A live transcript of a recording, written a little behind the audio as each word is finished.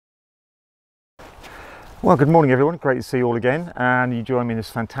Well, good morning everyone, great to see you all again, and you join me in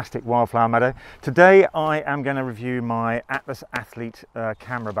this fantastic wildflower meadow. Today I am going to review my Atlas Athlete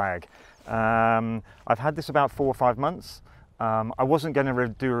camera bag. I've had this about 4 or 5 months. I wasn't going to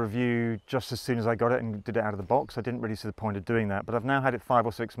do a review just as soon as I got it and did it out of the box. I didn't really see the point of doing that, but I've now had it 5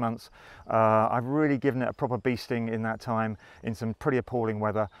 or 6 months. I've really given it a proper beasting in that time in some pretty appalling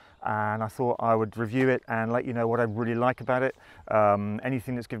weather, and I thought I would review it and let you know what I really like about it,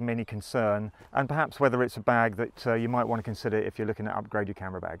 anything that's given me any concern, and perhaps whether it's a bag that you might want to consider if you're looking to upgrade your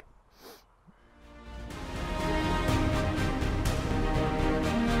camera bag.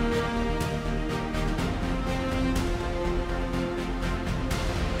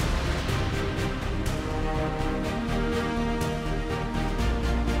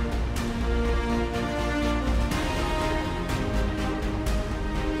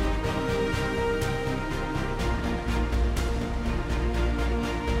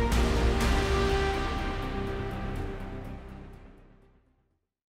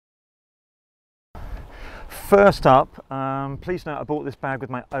 First up, please note I bought this bag with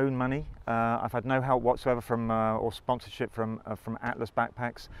my own money. I've had no help whatsoever from or sponsorship from Atlas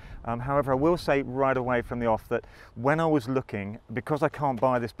Backpacks. However, I will say right away from the off that when I was looking, because I can't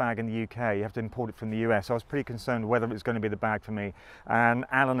buy this bag in the UK, you have to import it from the US, I was pretty concerned whether it was going to be the bag for me. And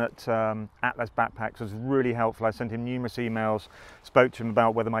Alan at Atlas Backpacks was really helpful. I sent him numerous emails, spoke to him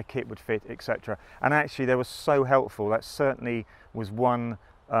about whether my kit would fit, etc. And actually they were so helpful. That certainly was one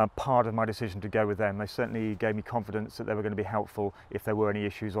part of my decision to go with them. They certainly gave me confidence that they were going to be helpful if there were any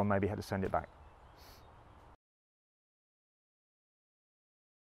issues or maybe had to send it back.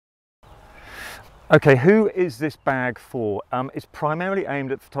 Okay, who is this bag for? It's primarily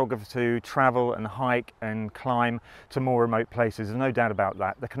aimed at photographers who travel and hike and climb to more remote places. There's no doubt about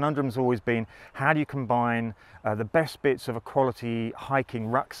that. The conundrum's always been, how do you combine the best bits of a quality hiking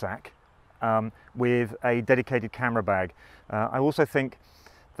rucksack with a dedicated camera bag? I also think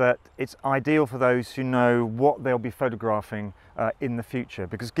that it's ideal for those who know what they'll be photographing in the future,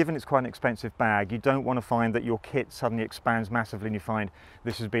 because given it's quite an expensive bag, you don't want to find that your kit suddenly expands massively and you find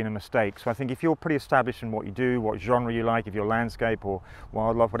this has been a mistake. So I think if you're pretty established in what you do, what genre you like, if you're landscape or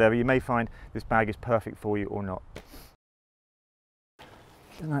wildlife, whatever, you may find this bag is perfect for you or not.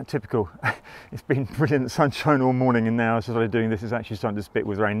 Isn't that typical? It's been brilliant sunshine all morning, and now as I started doing this, it's actually starting to spit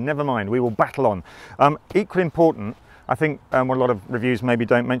with rain. Never mind, we will battle on. Equally important, I think what a lot of reviews maybe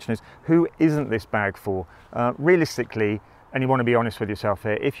don't mention is, who isn't this bag for? Realistically, and you want to be honest with yourself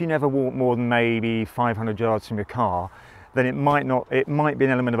here, if you never walk more than maybe 500 yards from your car, then it might be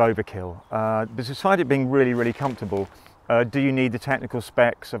an element of overkill. But beside it being really, really comfortable, do you need the technical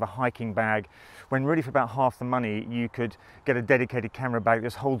specs of a hiking bag when really for about half the money you could get a dedicated camera bag that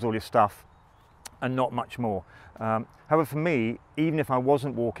just holds all your stuff and not much more? However, for me, even if I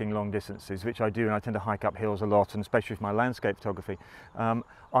wasn't walking long distances, which I do, and I tend to hike up hills a lot, and especially with my landscape photography,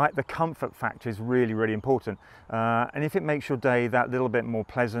 the comfort factor is really, really important. And if it makes your day that little bit more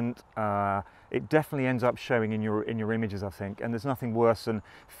pleasant, it definitely ends up showing in your images, I think. And there's nothing worse than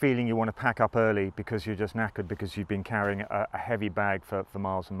feeling you want to pack up early because you're just knackered because you've been carrying a heavy bag for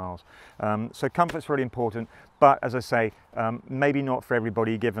miles and miles. So comfort's really important, but as I say, maybe not for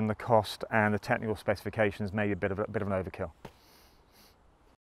everybody, given the cost and the technical specifications, maybe a bit of an overkill.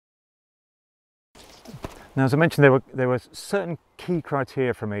 Now, as I mentioned, there were certain key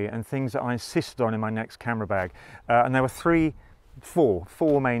criteria for me and things that I insisted on in my next camera bag, and there were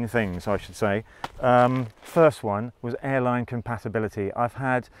four main things, I should say. First one was airline compatibility. I've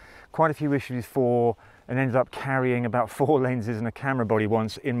had quite a few issues before and ended up carrying about 4 lenses and a camera body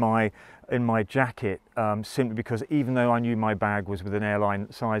once in my jacket, simply because even though I knew my bag was within airline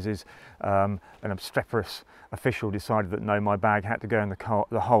sizes, an obstreperous official decided that no, my bag had to go in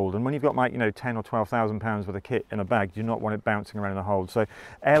the hold. And when you've got like 10 or 12,000 pounds worth of kit in a bag, you do not want it bouncing around in the hold. So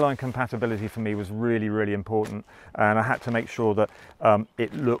airline compatibility for me was really, really important, and I had to make sure that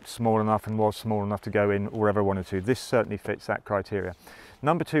it looked small enough and was small enough to go in wherever I wanted to. This certainly fits that criteria.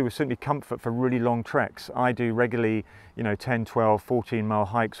 Number 2 was simply comfort for really long treks. I do regularly 10, 12, 14 mile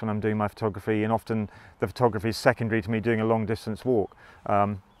hikes when I'm doing my photography, and often the photography is secondary to me doing a long distance walk.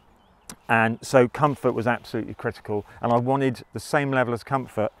 And so comfort was absolutely critical, and I wanted the same level of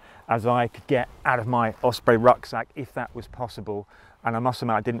comfort as I could get out of my Osprey rucksack if that was possible, and I must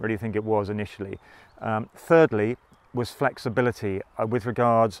admit I didn't really think it was initially. Thirdly was flexibility with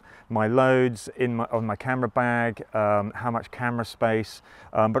regards my loads on my camera bag, how much camera space,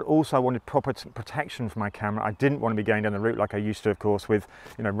 but also I wanted proper protection for my camera. I didn't want to be going down the route like I used to, of course, with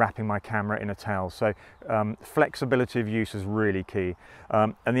wrapping my camera in a towel. So flexibility of use is really key.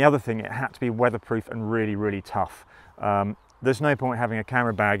 And the other thing, it had to be weatherproof and really, really tough. there's no point having a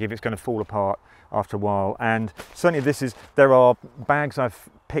camera bag if it's going to fall apart after a while. And certainly there are bags I've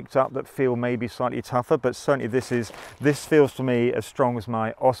picked up that feel maybe slightly tougher, but certainly this feels to me as strong as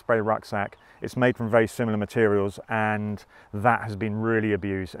my Osprey rucksack. It's made from very similar materials, and that has been really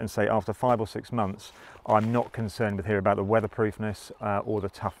abused. And say after 5 or 6 months, I'm not concerned with here about the weatherproofness or the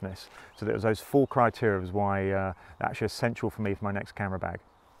toughness. So there's those 4 criteria is why they're actually essential for me for my next camera bag.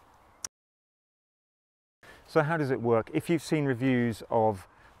 So how does it work? If you've seen reviews of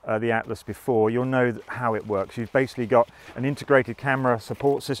the Atlas before, you'll know how it works. You've basically got an integrated camera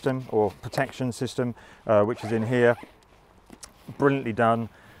support system or protection system, which is in here, brilliantly done.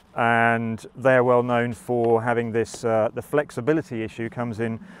 And they're well known for having this, the flexibility issue comes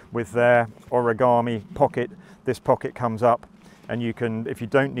in with their origami pocket. This pocket comes up, and you can, if you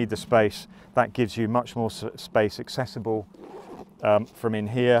don't need the space, that gives you much more space accessible from in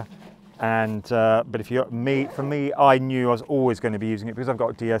here. And but if you, for me, I knew I was always going to be using it because I've got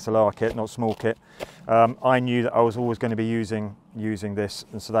a DSLR kit, not small kit. I knew that I was always going to be using this,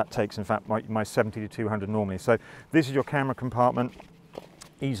 and so that takes, in fact, my 70 to 200 normally. So this is your camera compartment,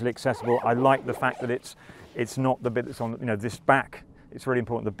 easily accessible. I like the fact that it's not the bit that's on, this back. It's really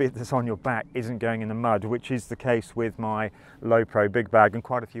important the bit that's on your back isn't going in the mud, which is the case with my Lowepro big bag and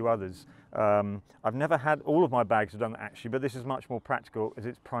quite a few others. I've never had, all of my bags have done that actually, but this is much more practical as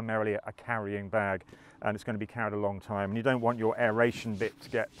it's primarily a carrying bag and it's going to be carried a long time, and you don't want your aeration bit to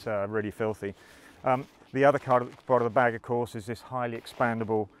get really filthy. The other part of the bag, of course, is this highly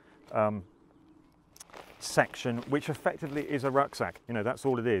expandable section, which effectively is a rucksack. That's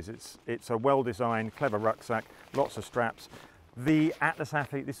all it is. It's a well-designed, clever rucksack, lots of straps. The Atlas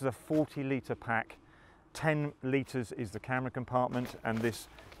Athlete, this is a 40-litre pack. 10 litres is the camera compartment, and this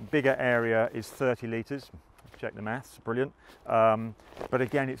bigger area is 30 litres. Check the maths, brilliant. But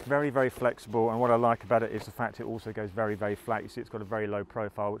again, it's very, very flexible, and what I like about it is the fact it also goes very, very flat. You see it's got a very low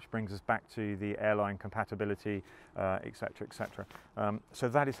profile, which brings us back to the airline compatibility, etc., etc. So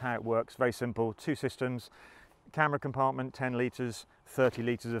that is how it works, very simple. 2 systems, camera compartment, 10 litres, 30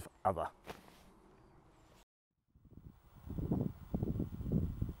 litres of other.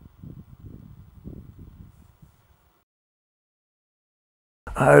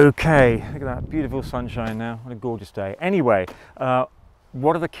 Okay, look at that beautiful sunshine now. What a gorgeous day. Anyway,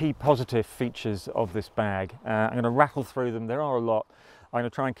 what are the key positive features of this bag? I'm going to rattle through them. There are a lot. I'm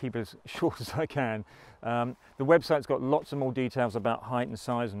going to try and keep it as short as I can. The website's got lots of more details about height and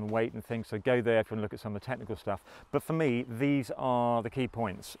size and weight and things, so go there if you want to look at some of the technical stuff. But for me, these are the key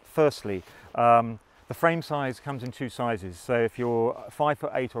points. Firstly, the frame size comes in 2 sizes. So if you're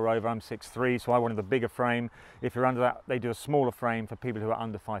 5'8" or over, I'm 6'3", so I wanted the bigger frame. If you're under that, they do a smaller frame for people who are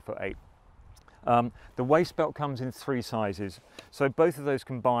under 5'8". The waist belt comes in 3 sizes. So both of those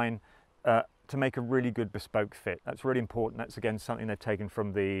combine to make a really good bespoke fit. That's really important. That's again something they've taken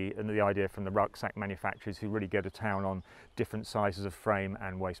from the idea from the rucksack manufacturers, who really go to town on different sizes of frame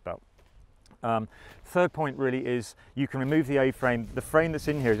and waist belt. Third point really is you can remove the A-frame. The frame that's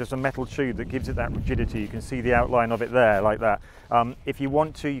in here is just a metal tube that gives it that rigidity. You can see the outline of it there like that. If you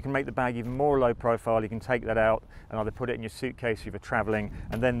want to, you can make the bag even more low profile. You can take that out and either put it in your suitcase if you're traveling,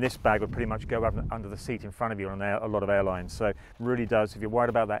 and then this bag would pretty much go up under the seat in front of you on a lot of airlines. So it really does, if you're worried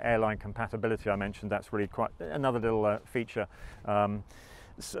about that airline compatibility I mentioned, that's really quite another little feature.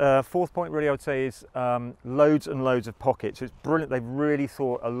 Fourth point really I would say is loads and loads of pockets. It's brilliant. They've really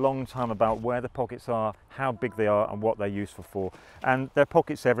thought a long time about where the pockets are, how big they are, and what they're useful for. And there are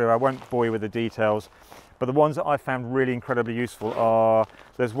pockets everywhere. I won't bore you with the details, but the ones that I found really incredibly useful are,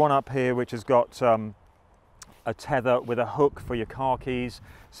 there's one up here which has got a tether with a hook for your car keys,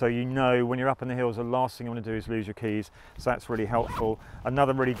 so you know when you're up in the hills the last thing you want to do is lose your keys, so that's really helpful.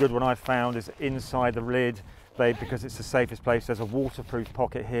 Another really good one I've found is inside the lid. Because it's the safest place, there's a waterproof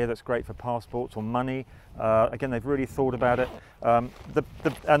pocket here that's great for passports or money. Again, they've really thought about it. And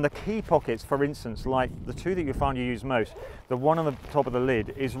the key pockets, for instance, like the 2 that you find you use most, the one on the top of the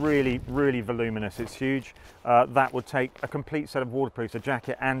lid is really, really voluminous. It's huge. That would take a complete set of waterproofs, a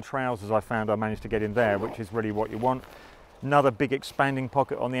jacket and trousers I found I managed to get in there, which is really what you want. Another big expanding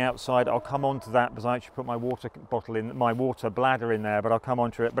pocket on the outside. I'll come on to that because I actually put my water bottle in, my water bladder in there, but I'll come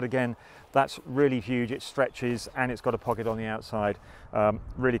on to it. But again, that's really huge. It stretches and it's got a pocket on the outside.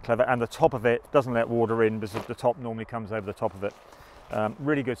 Really clever. And the top of it doesn't let water in because the top normally comes over the top of it.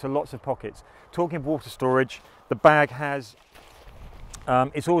 Really good. So lots of pockets. Talking of water storage, the bag has,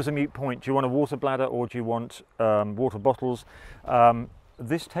 it's always a moot point. Do you want a water bladder or do you want water bottles?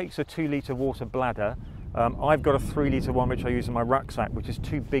 This takes a 2-litre water bladder. I've got a 3-litre one which I use in my rucksack, which is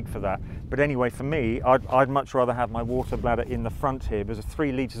too big for that. But anyway, for me, I'd much rather have my water bladder in the front here, because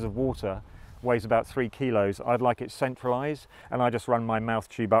 3 litres of water weighs about 3 kilos, I'd like it centralized, and I just run my mouth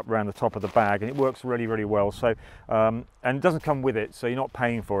tube up around the top of the bag, and it works really, really well. So, and it doesn't come with it, so you're not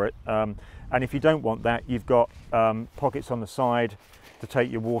paying for it. And if you don't want that, you've got pockets on the side to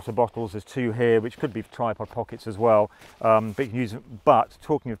take your water bottles. There's 2 here, which could be tripod pockets as well, but you can use them. But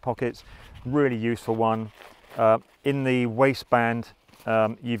talking of pockets, really useful one. In the waistband,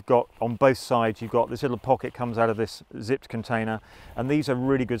 you've got on both sides, you've got this little pocket comes out of this zipped container, and these are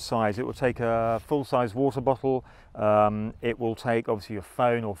really good size. It will take a full-size water bottle, it will take obviously your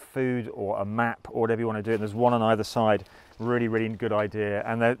phone or food or a map or whatever you want to do, and there's one on either side. Really, really good idea,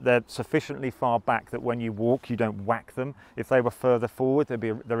 and they're sufficiently far back that when you walk you don't whack them. If they were further forward,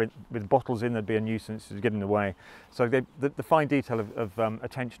 with bottles in, there'd be a nuisance to get in the way. So the fine detail of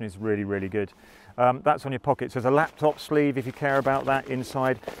attention is really, really good. That's on your pockets. There's a laptop sleeve if you care about that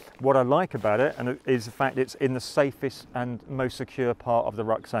inside. What I like about it is the fact it's in the safest and most secure part of the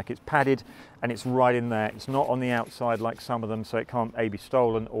rucksack. It's padded and it's right in there. It's not on the outside like some of them, so it can't A, be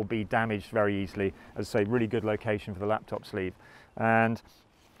stolen or be damaged very easily. As I say, really good location for the laptop sleeve. And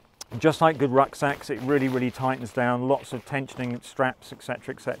just like good rucksacks, it really, really tightens down. Lots of tensioning straps,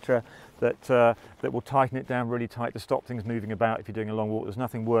 etc., that will tighten it down really tight to stop things moving about if you're doing a long walk. There's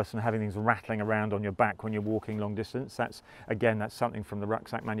nothing worse than having things rattling around on your back when you're walking long distance. That's something from the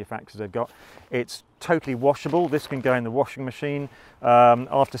rucksack manufacturers they've got. It's totally washable. This can go in the washing machine.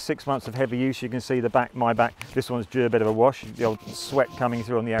 After 6 months of heavy use, you can see my back. This one's due a bit of a wash. The old sweat coming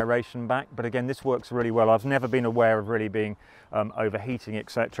through on the aeration back. But again, this works really well. I've never been aware of really being overheating,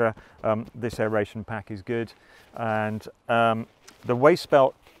 etc. This aeration pack is good, and the waist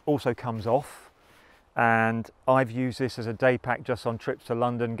belt also comes off, and I've used this as a day pack just on trips to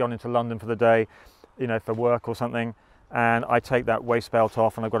London, gone into London for the day, you know, for work or something, and I take that waist belt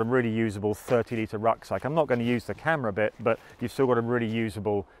off and I've got a really usable 30-litre rucksack. I'm not going to use the camera bit, but you've still got a really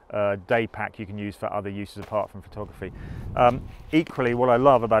usable day pack you can use for other uses apart from photography. Equally, what I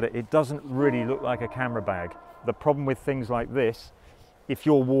love about it, it doesn't really look like a camera bag. The problem with things like this, if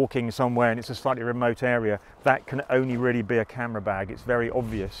you're walking somewhere and it's a slightly remote area, that can only really be a camera bag. It's very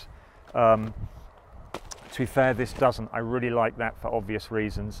obvious. To be fair, this doesn't. I really like that for obvious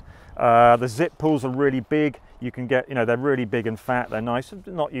reasons. The zip pulls are really big. You can get, you know, they're really big and fat. They're nice.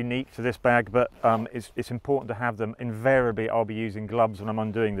 Not unique to this bag, but it's important to have them. Invariably, I'll be using gloves when I'm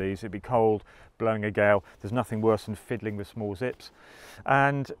undoing these. It'd be cold, blowing a gale. There's nothing worse than fiddling with small zips.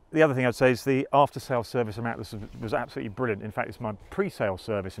 And the other thing I'd say is the after-sale service from Atlas was absolutely brilliant. In fact, it's my pre-sale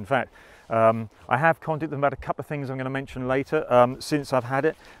service. In fact, I have contacted them about a couple of things I'm going to mention later since I've had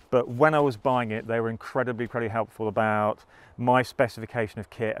it. But when I was buying it, they were incredibly helpful about my specification of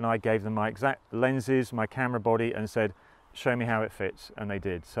kit, and I gave them my exact lenses, my camera body, and said, show me how it fits, and they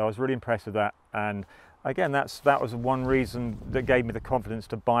did. So I was really impressed with that. And again, that was one reason that gave me the confidence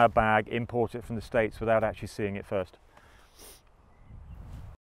to buy a bag, import it from the States without actually seeing it first.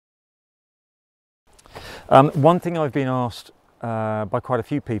 One thing I've been asked by quite a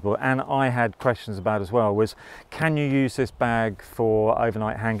few people, and I had questions about as well, was can you use this bag for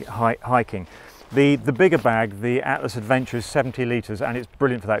overnight hiking? The bigger bag, the Atlas Adventure, is 70 litres, and it's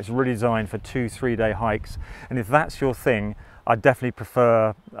brilliant for that. It's really designed for 2-3 day hikes, and if that's your thing, I definitely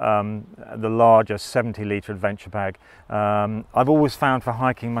prefer the larger 70-litre adventure bag. I've always found for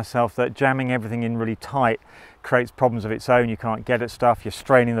hiking myself that jamming everything in really tight creates problems of its own. You can't get at stuff, you're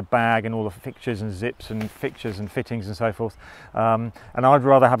straining the bag and all the fixtures and zips and fixtures and fittings and so forth. And I'd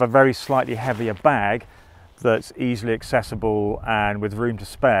rather have a very slightly heavier bag that's easily accessible and with room to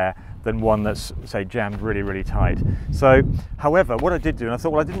spare than one that's, say, jammed really tight. So, however, what I did do, and I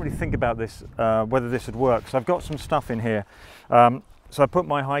thought, well, I didn't really think about this, whether this would work. So I've got some stuff in here. So I put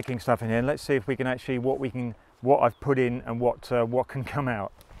my hiking stuff in here, and let's see if we can actually, what I've put in and what can come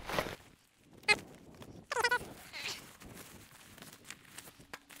out.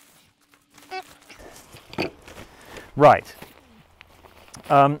 Right.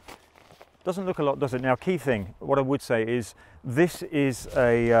 Doesn't look a lot, does it? Now, key thing, what I would say is this is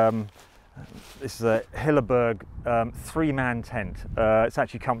a Hilleberg 3-man tent. It's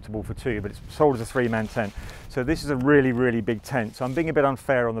actually comfortable for 2, but it's sold as a 3-man tent. So this is a really big tent. So I'm being a bit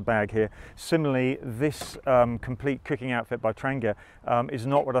unfair on the bag here. Similarly, this complete cooking outfit by Traeger is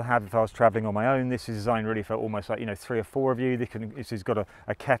not what I'd have if I was traveling on my own. This is designed really for almost like, you know, 3 or 4 of you. This has got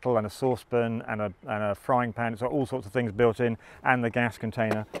a kettle and a saucepan and a frying pan. It's got all sorts of things built in, and the gas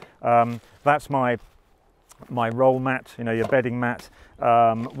container. That's my roll mat, you know, your bedding mat,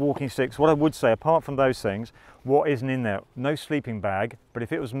 walking sticks. What I would say, apart from those things, what isn't in there? No sleeping bag, but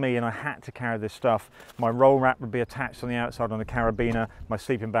if it was me and I had to carry this stuff, my roll wrap would be attached on the outside on the carabiner, my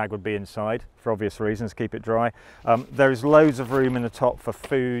sleeping bag would be inside, for obvious reasons, keep it dry. There is loads of room in the top for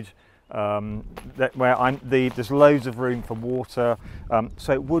food, There's loads of room for water,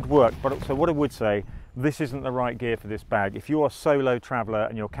 so it would work. But so what I would say, this isn't the right gear for this bag. If you're a solo traveller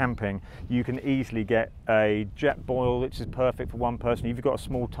and you're camping, you can easily get a Jetboil, which is perfect for one person. If you've got a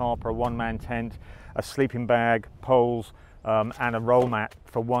small tarp or a one-man tent, a sleeping bag, poles, and a roll mat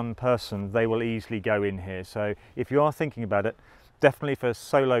for one person, they will easily go in here. So if you are thinking about it, definitely for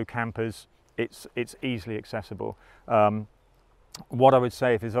solo campers, it's easily accessible. What I would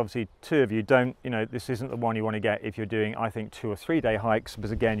say, if there's obviously two of you, this isn't the one you want to get if you're doing, I think, 2 or 3 day hikes,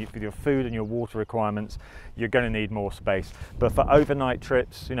 because again, with your food and your water requirements, you're going to need more space. But for overnight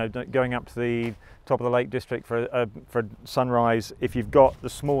trips, going up to the top of the Lake District for sunrise, if you've got the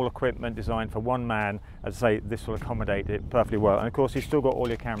small equipment designed for one man, as I say, this will accommodate it perfectly well. And of course, you've still got all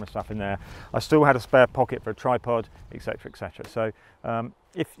your camera stuff in there. I still had a spare pocket for a tripod, etc., etc. So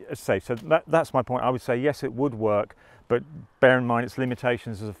that's my point. I would say yes, it would work, but bear in mind its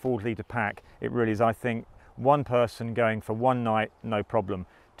limitations as a 4-litre pack. It really is, I think, one person going for one night, no problem.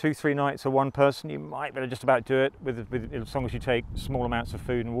 2-3 nights for one person, you might be able to just about do it as long as you take small amounts of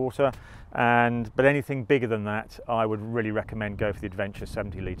food and water. But anything bigger than that, I would really recommend go for the Adventure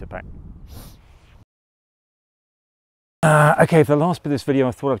 70-litre pack. Okay, for the last bit of this video,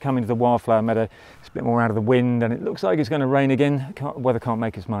 I thought I'd come into the wildflower meadow. It's a bit more out of the wind, and it looks like it's going to rain again. Weather can't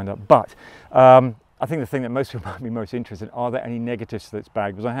make its mind up. But I think the thing that most people might be most interested in, are there any negatives to this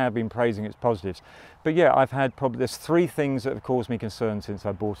bag? Because I have been praising its positives. But yeah, there's 3 things that have caused me concern since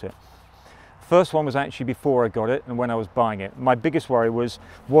I bought it. First one was actually before I got it and when I was buying it. My biggest worry was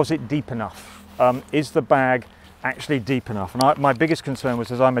it deep enough? Is the bag actually deep enough? And my biggest concern was,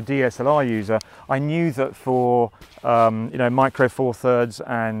 as I'm a DSLR user, I knew that for micro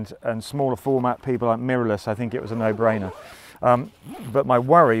 4/3 and smaller format people like mirrorless, I think it was a no-brainer. But my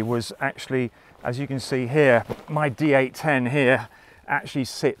worry was actually, as you can see here, my D810 here actually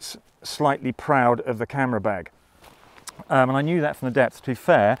sits slightly proud of the camera bag. And I knew that from the depth. To be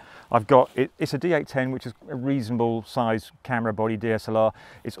fair, it's a D810, which is a reasonable size camera body DSLR.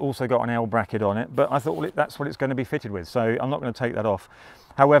 It's also got an L bracket on it, but I thought, well, that's what it's going to be fitted with, so I'm not going to take that off.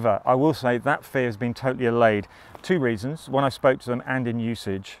 However, I will say that fear has been totally allayed. 2 reasons. When I spoke to them and in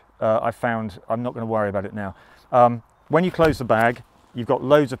usage, I found I'm not going to worry about it now. When you close the bag, you've got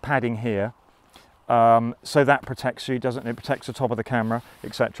loads of padding here. So that protects you, doesn't it? It protects the top of the camera,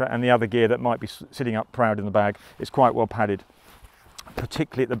 etc. And the other gear that might be sitting up proud in the bag is quite well padded,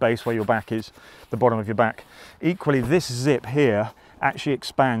 particularly at the base where your back is, the bottom of your back. Equally, this zip here actually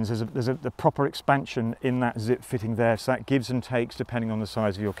expands. There's the proper expansion in that zip fitting there, so that gives and takes depending on the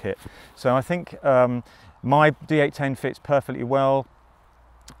size of your kit. So I think my D810 fits perfectly well,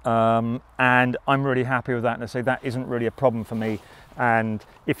 and I'm really happy with that. And I say that isn't really a problem for me. And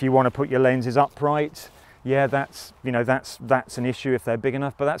if you want to put your lenses upright, yeah, that's an issue if they're big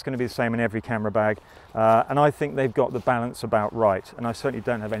enough, but that's going to be the same in every camera bag. And I think they've got the balance about right, and I certainly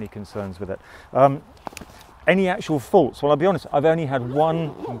don't have any concerns with it. Any actual faults? Well, I'll be honest, I've only had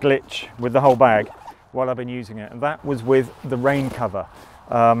one glitch with the whole bag while I've been using it, and that was with the rain cover.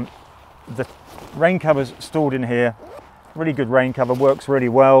 The rain cover's stored in here. Really good rain cover, works really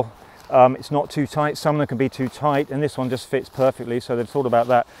well. It's not too tight. Some of them can be too tight, and this one just fits perfectly, so they've thought about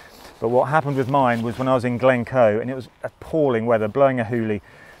that. But what happened with mine was when I was in Glencoe, and it was appalling weather, blowing a hoolie.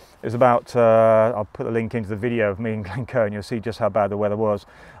 It was about, I'll put the link into the video of me in Glencoe and you'll see just how bad the weather was.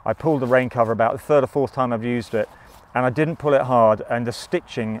 I pulled the rain cover about the 3rd or 4th time I've used it, and I didn't pull it hard, and the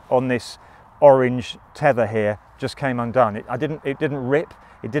stitching on this orange tether here just came undone. It didn't rip,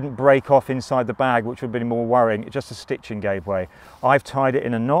 it didn't break off inside the bag, which would have been more worrying. Just the stitching gave way. I've tied it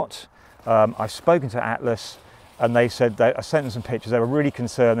in a knot. I've spoken to Atlas, and they said, I sent them some pictures, they were really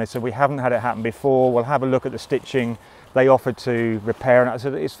concerned. They said, we haven't had it happen before, we'll have a look at the stitching. They offered to repair, and I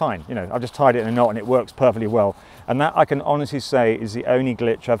said, it's fine, I've just tied it in a knot and it works perfectly well. And that, I can honestly say, is the only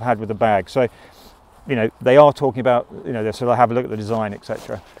glitch I've had with the bag. So, they are talking about, they said, I'll have a look at the design,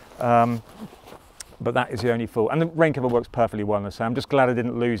 etc. But that is the only fault. And the rain cover works perfectly well, so I'm just glad I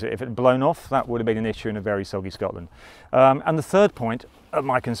didn't lose it. If it had blown off, that would have been an issue in a very soggy Scotland. And the third point of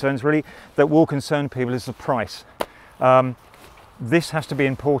my concerns, really, that will concern people is the price. This has to be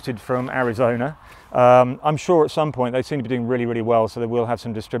imported from Arizona. I'm sure at some point they seem to be doing really, really well, so they will have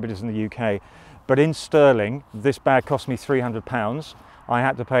some distributors in the UK. But in sterling, this bag cost me £300. I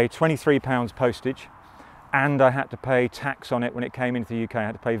had to pay £23 postage, and I had to pay tax on it when it came into the UK. I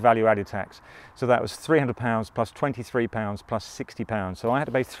had to pay value-added tax. So that was £300 plus £23 plus £60. So I had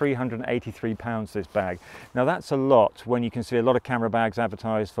to pay £383 for this bag. Now that's a lot when you can see a lot of camera bags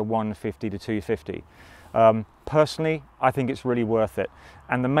advertised for £150 to £250. Personally, I think it's really worth it.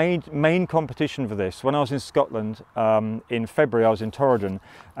 And the main competition for this, when I was in Scotland in February, I was in Torridon,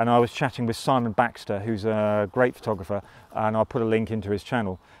 and I was chatting with Simon Baxter, who's a great photographer, and I'll put a link into his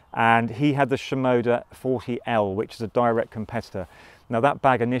channel. And he had the Shimoda 40L, which is a direct competitor. Now that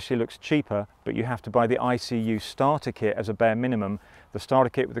bag initially looks cheaper, but you have to buy the ICU starter kit as a bare minimum. The starter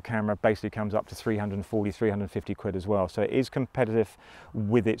kit with the camera basically comes up to 340, 350 quid as well. So it is competitive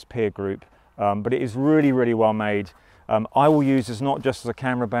with its peer group, but it is really, really well made. I will use this not just as a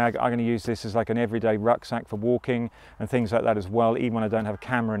camera bag. I'm going to use this as like an everyday rucksack for walking and things like that as well, even when I don't have a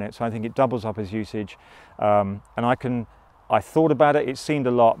camera in it. So I think it doubles up as usage, and I thought about it, it seemed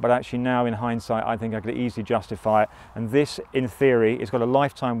a lot, but actually now in hindsight, I think I could easily justify it. And this, in theory, it's got a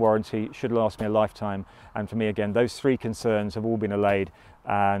lifetime warranty, should last me a lifetime. And for me, again, those three concerns have all been allayed,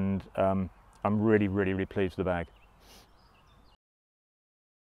 and I'm really, really, really pleased with the bag.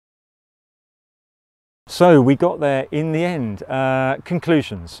 So we got there in the end.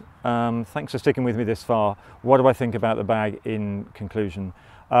 Conclusions. Thanks for sticking with me this far. What do I think about the bag in conclusion?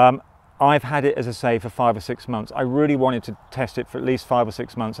 I've had it, as I say, for 5 or 6 months. I really wanted to test it for at least 5 or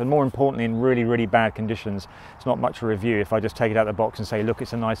 6 months, and more importantly, in really, really bad conditions. It's not much of a review if I just take it out of the box and say, look,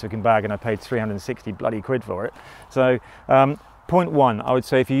 it's a nice looking bag, and I paid 360 bloody quid for it. So, point one, I would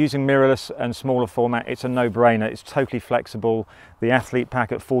say if you're using mirrorless and smaller format, it's a no-brainer. It's totally flexible. The Athlete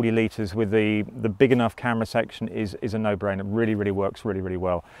Pack at 40 litres with the big enough camera section is a no-brainer. It really, really works really, really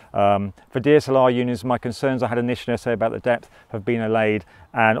well. For DSLR units, my concerns I had initially, I say, about the depth have been allayed,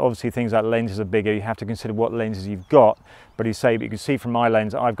 and obviously things like lenses are bigger. You have to consider what lenses you've got, but you can see from my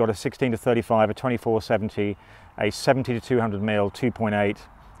lens, I've got a 16 to 35, a 24-70, a 70 to 200 mm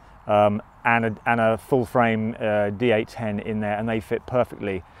 2.8, and a full frame D810 in there, and they fit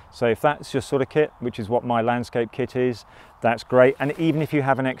perfectly. So if that's your sort of kit, which is what my landscape kit is, that's great. And even if you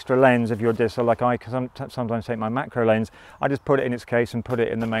have an extra lens of your DSLR, like I sometimes take my macro lens, I just put it in its case and put it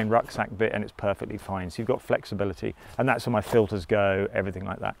in the main rucksack bit, and it's perfectly fine. So you've got flexibility, and that's where my filters go, everything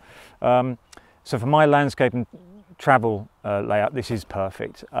like that. So for my landscape and travel layout, this is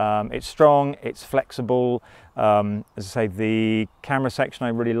perfect. It's strong, it's flexible. As I say, the camera section I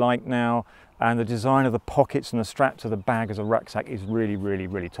really like now, and the design of the pockets and the straps of the bag as a rucksack is really, really,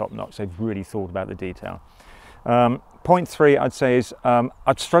 really top notch. They've really thought about the detail. Point three, I'd say, is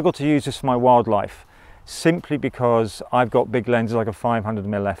I'd struggle to use this for my wildlife, simply because I've got big lenses like a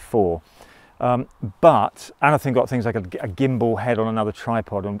 500mm f4. And I think got things like a gimbal head on another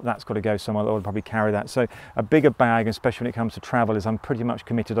tripod, and that's got to go somewhere that would probably carry that. So a bigger bag, especially when it comes to travel, is I'm pretty much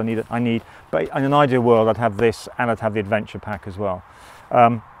committed. But in an ideal world, I'd have this, and I'd have the adventure pack as well.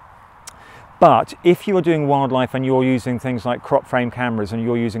 But if you are doing wildlife and you're using things like crop frame cameras, and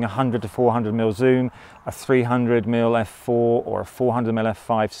you're using 100 to 400mm zoom, a 300mm f4 or a 400mm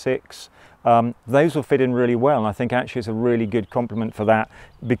f5.6, those will fit in really well, and I think actually it's a really good complement for that,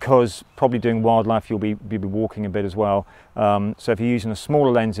 because probably doing wildlife you'll be walking a bit as well. So if you're using the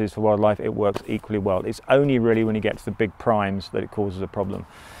smaller lenses for wildlife, it works equally well. It's only really when you get to the big primes that it causes a problem.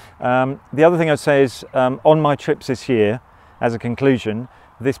 The other thing I'd say is on my trips this year, as a conclusion,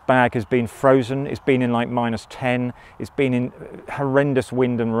 this bag has been frozen. It's been in like -10. It's been in horrendous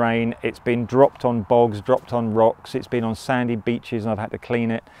wind and rain. It's been dropped on bogs, dropped on rocks. It's been on sandy beaches, and I've had to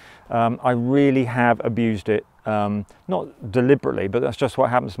clean it. I really have abused it, not deliberately, but that's just what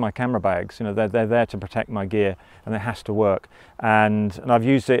happens to my camera bags. You know, they're there to protect my gear, and it has to work. And I've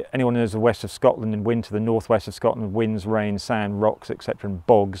used it. Anyone who knows the west of Scotland in winter, the northwest of Scotland, winds, rain, sand, rocks, etc., and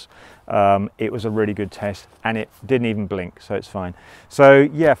bogs. It was a really good test, and it didn't even blink, so it's fine. So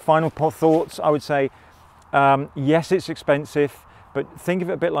yeah, final thoughts. I would say, yes, it's expensive. But think of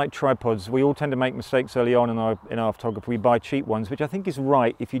it a bit like tripods. We all tend to make mistakes early on in our photography. We buy cheap ones, which I think is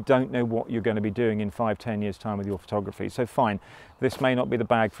right if you don't know what you're going to be doing in 5–10 years time with your photography. So fine, this may not be the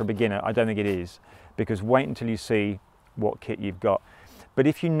bag for a beginner. I don't think it is, because wait until you see what kit you've got. But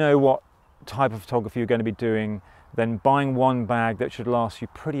if you know what type of photography you're going to be doing, then buying one bag that should last you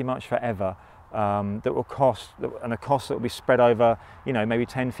pretty much forever, that will cost, and a cost that will be spread over, you know, maybe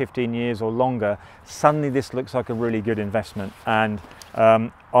 10–15 years or longer, suddenly this looks like a really good investment. And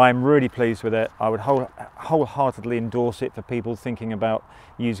I'm really pleased with it. I would wholeheartedly endorse it for people thinking about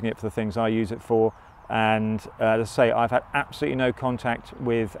using it for the things I use it for. And as I say, I've had absolutely no contact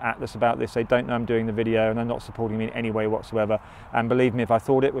with Atlas about this. They don't know I'm doing the video, and they're not supporting me in any way whatsoever. And believe me, if I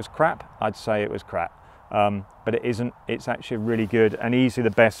thought it was crap, I'd say it was crap. But it isn't. It's actually really good and easily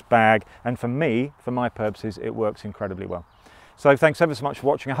the best bag, and for me, for my purposes, it works incredibly well. So thanks ever so much for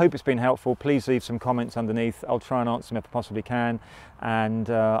watching. I hope it's been helpful. Please leave some comments underneath. I'll try and answer them if I possibly can, and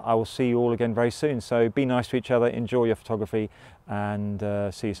I will see you all again very soon. So be nice to each other, enjoy your photography, and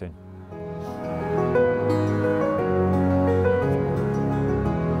see you soon.